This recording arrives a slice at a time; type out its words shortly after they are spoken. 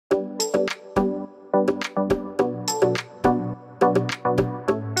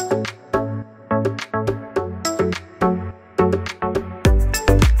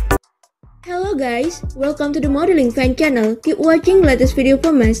guys, welcome to the Modeling Fan channel. Keep watching latest video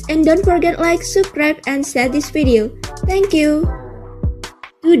from us and don't forget like, subscribe and share this video. Thank you.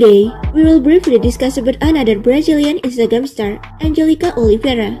 Today, we will briefly discuss about another Brazilian Instagram star, Angelica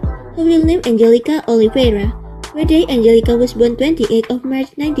Oliveira. Her real name Angelica Oliveira. Birthday Angelica was born 28th of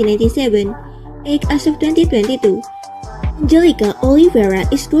March 1997. Age as of 2022. Angelica Oliveira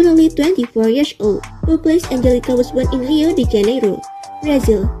is currently 24 years old. Birthplace Angelica was born in Rio de Janeiro,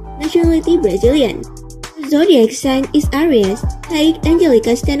 Brazil. Nationality Brazilian. Her zodiac sign is Aries. Height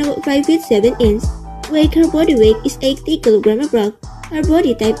Angelica stands about 5 feet 7 inches. Weight her body weight is 80 kg approx. Her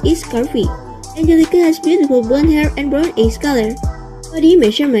body type is curvy. Angelica has beautiful blonde hair and brown eyes color. Body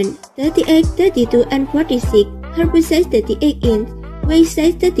measurement 38, 32 and 46. Her bust size 38 inch. Waist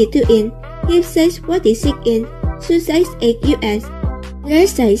size 32 inch. Hip size 46 inch. Shoe size 8 US.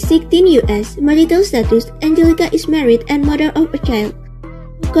 Dress size 16 US. Marital status Angelica is married and mother of a child.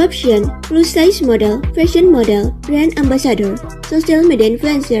 Caption: plus size model, fashion model, brand ambassador, social media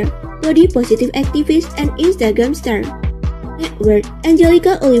influencer, body positive activist, and Instagram star. Net worth: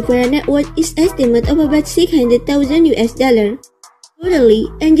 Angelica Oliveira net worth is estimated of about $600,000 US.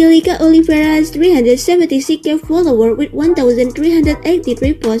 Currently, Angelica Oliveira has 376k followers with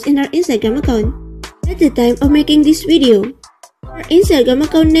 1,383 posts in her Instagram account. At the time of making this video, her Instagram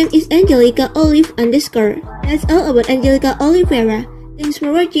account name is Angelica Olive_. That's all about Angelica Oliveira. Thanks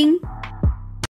for watching.